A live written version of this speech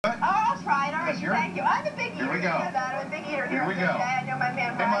try it. All right, thank you. I'm a big eater. Here we go. You know that. I'm a big eater. Here we go. I know my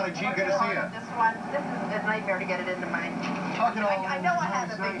man. Hey, Molly G, good to see you. This one. This is a nightmare to get it into my. Talk it all. I know I have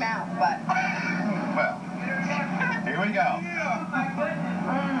a big mouth, but. Well, here we go.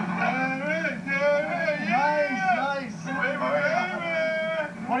 Nice.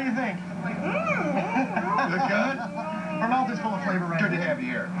 What do you think? Look good? Her mouth is full of flavor right Good to have you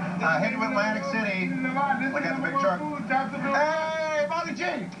here. Heading to Atlantic City. Look at the big truck. Hey, Molly G,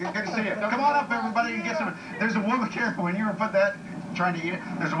 good to see you. Come on up, everybody, and get some. There's a woman here. When you were put that, trying to eat it,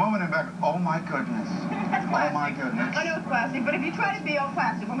 there's a woman in the back. Oh my goodness. That's classic. Oh my goodness. I know it's plastic, but if you try to be all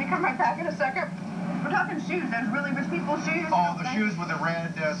plastic, when we come right back in a second, we're talking shoes. Those really rich people's shoes. Oh, the shoes with the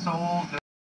red soles.